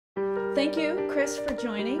Thank you, Kris, for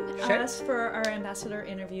joining Sure. us for our ambassador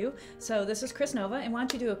interview. So this is Kris Nova, and why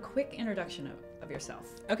don't you do a quick introduction of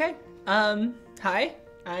yourself? Okay. Hi,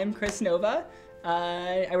 I'm Kris Nova.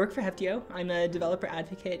 I work for Heptio. I'm a developer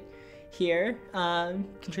advocate here.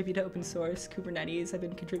 Contribute to open source Kubernetes. I've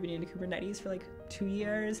been contributing to Kubernetes for like 2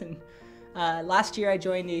 years, and last year I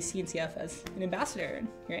joined the CNCF as an ambassador, and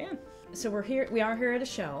here I am. So we are here at a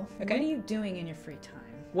show. Okay. What are you doing in your free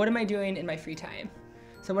time? What am I doing in my free time?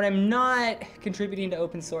 So when I'm not contributing to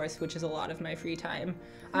open source, which is a lot of my free time,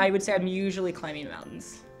 I would say I'm usually climbing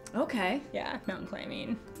mountains. Okay. Yeah, mountain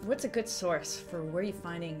climbing. What's a good source for where you're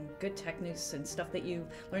finding good tech news and stuff that you're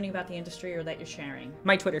learning about the industry or that you're sharing?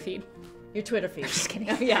 My Twitter feed. Your Twitter feed. Just kidding.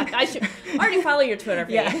 Oh, yeah, I should already follow your Twitter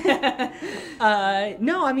feed. Yeah.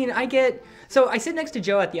 No, I mean, so I sit next to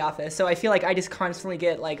Joe at the office, so I feel like I just constantly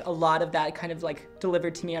get like a lot of that kind of like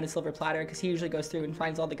delivered to me on a silver platter, because he usually goes through and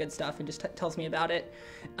finds all the good stuff and just tells me about it.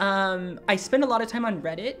 I spend a lot of time on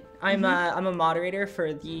Reddit. I'm a moderator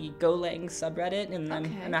for the Golang subreddit, and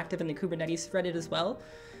I'm active in the Kubernetes Reddit as well.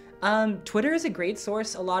 Twitter is a great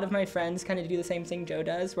source. A lot of my friends kind of do the same thing Joe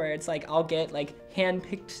does, where it's like I'll get like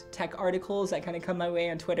hand-picked tech articles that kind of come my way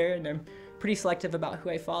on Twitter, and I'm pretty selective about who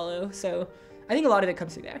I follow. So I think a lot of it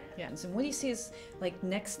comes through there. Yeah, and so what do you see as like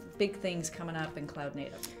next big things coming up in cloud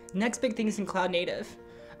native? Next big things in cloud native.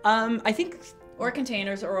 I think... Or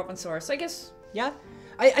containers or open source, I guess. Yeah.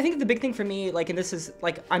 I think the big thing for me, like, and this is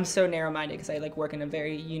like, I'm so narrow-minded because I like work in a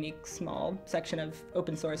very unique small section of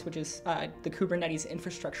open source, which is the Kubernetes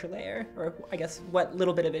infrastructure layer, or I guess what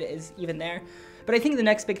little bit of it is even there. But I think the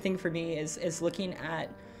next big thing for me is looking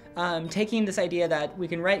at taking this idea that we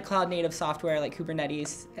can write cloud native software like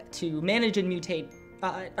Kubernetes to manage and mutate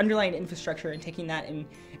underlying infrastructure, and taking that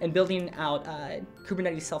and building out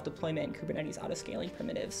Kubernetes self-deployment and Kubernetes auto-scaling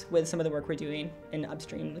primitives with some of the work we're doing in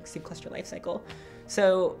upstream like cluster lifecycle.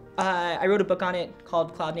 So I wrote a book on it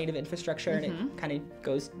called Cloud Native Infrastructure, and it kind of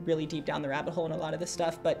goes really deep down the rabbit hole in a lot of this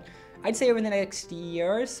stuff. But I'd say over the next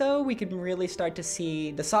year or so, we could really start to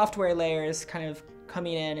see the software layers kind of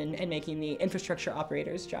coming in and making the infrastructure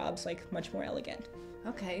operators' jobs like much more elegant.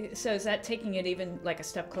 Okay, so is that taking it even like a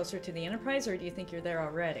step closer to the enterprise, or do you think you're there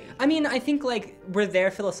already? I mean, I think like we're there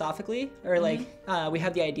philosophically, or like we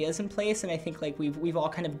have the ideas in place, and I think like we've all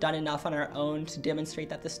kind of done enough on our own to demonstrate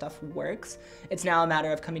that this stuff works. It's now a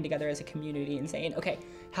matter of coming together as a community and saying, okay,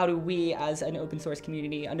 how do we as an open source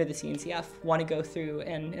community under the CNCF want to go through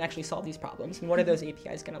and actually solve these problems? And what are those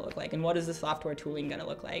APIs going to look like? And what is the software tooling going to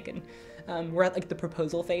look like? And we're at like the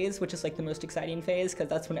proposal phase, which is like the most exciting phase, because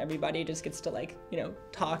that's when everybody just gets to like, you know,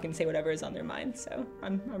 talk and say whatever is on their mind. So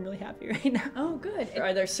I'm really happy right now. Oh, good.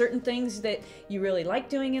 Are there certain things that you really like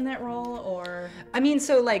doing in that role, or? I mean,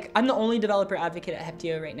 so like I'm the only developer advocate at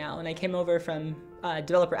Heptio right now, and I came over from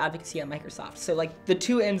developer advocacy at Microsoft. So like the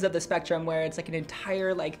two ends of the spectrum, where it's like an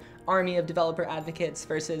entire like army of developer advocates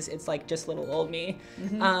versus it's like just little old me.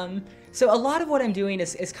 So a lot of what I'm doing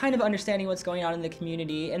is kind of understanding what's going on in the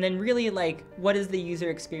community, and then really like what is the user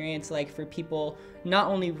experience like for people not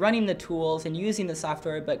only running the tools and using the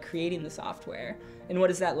software, but creating the software, and what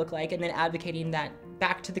does that look like, and then advocating that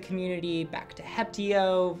back to the community, back to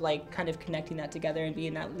Heptio, like kind of connecting that together and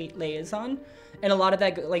being that liaison. And a lot of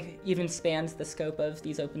that like even spans the scope of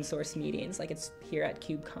these open source meetings. Like it's here at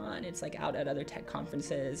KubeCon, it's like out at other tech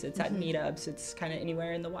conferences, it's at meetups, it's kind of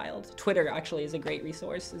anywhere in the wild. Twitter actually is a great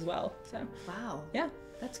resource as well. So wow, yeah,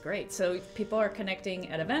 that's great. So people are connecting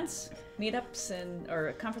at events, meetups,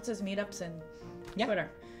 or conferences, meetups, and Twitter.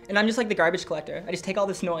 And I'm just like the garbage collector. I just take all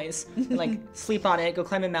this noise and like sleep on it, go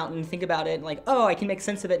climb a mountain, think about it, and like, oh, I can make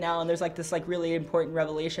sense of it now. And there's like this like really important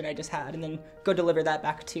revelation I just had, and then go deliver that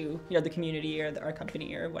back to, you know, the community or our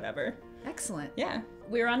company or whatever. Excellent. Yeah.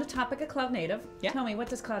 We're on the topic of cloud native. Yeah. Tell me, what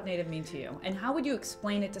does cloud native mean to you? And how would you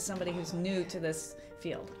explain it to somebody who's new to this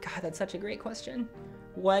field? God, that's such a great question.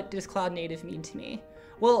 What does cloud native mean to me?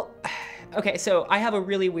 Well, okay, so I have a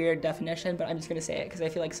really weird definition, but I'm just gonna say it because I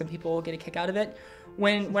feel like some people will get a kick out of it.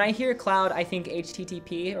 When I hear cloud, I think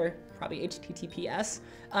HTTP, or probably HTTPS,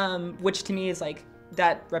 which to me is like,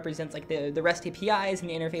 that represents like the REST APIs and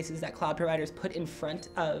the interfaces that cloud providers put in front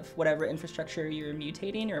of whatever infrastructure you're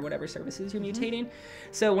mutating or whatever services you're mutating.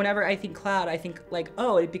 So whenever I think cloud, I think like,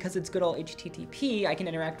 oh, because it's good old HTTP, I can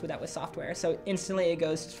interact with that with software. So instantly it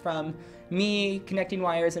goes from me connecting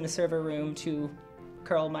wires in a server room to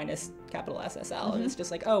curl minus capital SSL. And it's just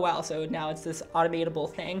like, oh wow, so now it's this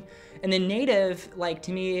automatable thing. And then native, like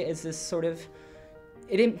to me, is this sort of,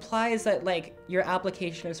 it implies that like your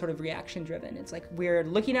application is sort of reaction driven. It's like we're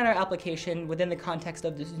looking at our application within the context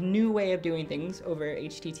of this new way of doing things over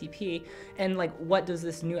HTTP, and like what does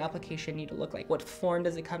this new application need to look like? What form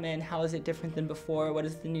does it come in? How is it different than before? What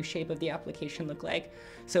does the new shape of the application look like?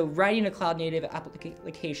 So writing a cloud native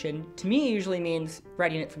application to me usually means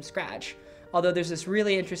writing it from scratch. Although there's this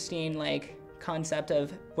really interesting like concept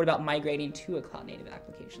of what about migrating to a cloud native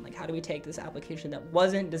application? Like how do we take this application that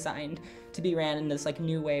wasn't designed to be ran in this like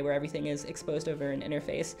new way where everything is exposed over an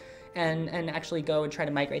interface and actually go and try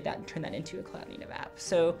to migrate that and turn that into a cloud native app?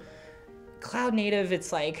 So cloud native,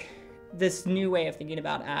 it's like this new way of thinking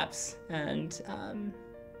about apps, and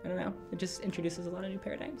I don't know, it just introduces a lot of new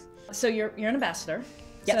paradigms. So you're an ambassador.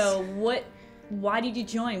 Yes. So why did you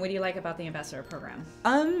join? What do you like about the ambassador program?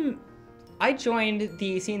 I joined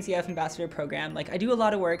the CNCF ambassador program. Like I do a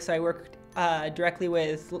lot of work, so I work directly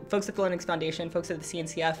with folks at the Linux Foundation, folks at the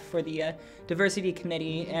CNCF for the diversity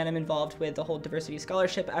committee, and I'm involved with the whole diversity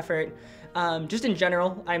scholarship effort. Just in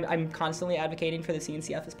general, I'm constantly advocating for the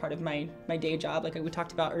CNCF as part of my day job, like we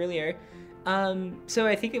talked about earlier. So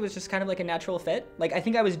I think it was just kind of like a natural fit. Like I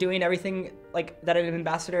think I was doing everything like that an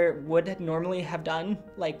ambassador would normally have done,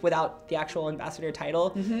 like without the actual ambassador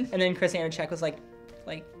title. And then Kris was like,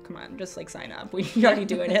 come on, just like sign up. You're already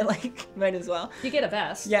doing it, like might as well. You get a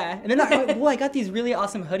vest. Yeah, and then I got these really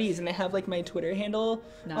awesome hoodies, and they have like my Twitter handle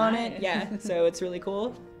on it. Yeah, so it's really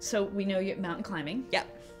cool. So we know you're mountain climbing. Yeah.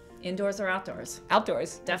 Indoors or outdoors?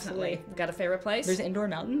 Outdoors. Definitely. Absolutely. Got a favorite place? There's indoor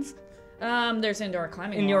mountains. There's indoor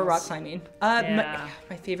climbing. Indoor walls. rock climbing.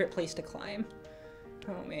 My favorite place to climb.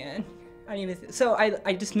 Oh man. So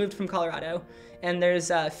I just moved from Colorado, and there's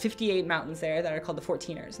 58 mountains there that are called the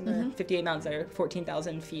 14ers, and there are 58 mountains that are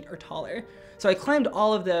 14,000 feet or taller. So I climbed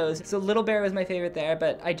all of those. So Little Bear was my favorite there,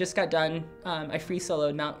 but I just got done. I free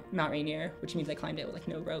soloed Mount Rainier, which means I climbed it with like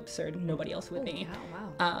no ropes or nobody else with me.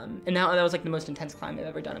 Wow. And that was like the most intense climb I've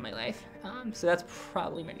ever done in my life. So that's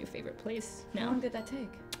probably my new favorite place now. How long did that take?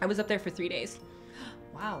 I was up there for 3 days.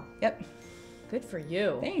 Wow. Yep. Good for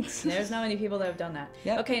you. Thanks. There's not many people that have done that.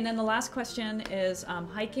 Yep. Okay, and then the last question is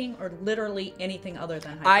hiking or literally anything other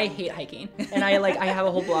than hiking? I hate hiking, and I have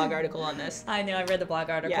a whole blog article on this. I know, I read the blog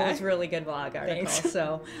article. Yeah. It's a really good blog article. Thanks.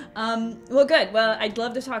 So, well, good. Well, I'd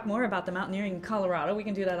love to talk more about the mountaineering in Colorado. We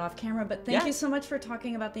can do that off camera, but thank you so much for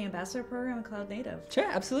talking about the ambassador program in Cloud Native. Sure,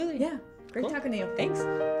 absolutely. Yeah, great talking to you. Thanks.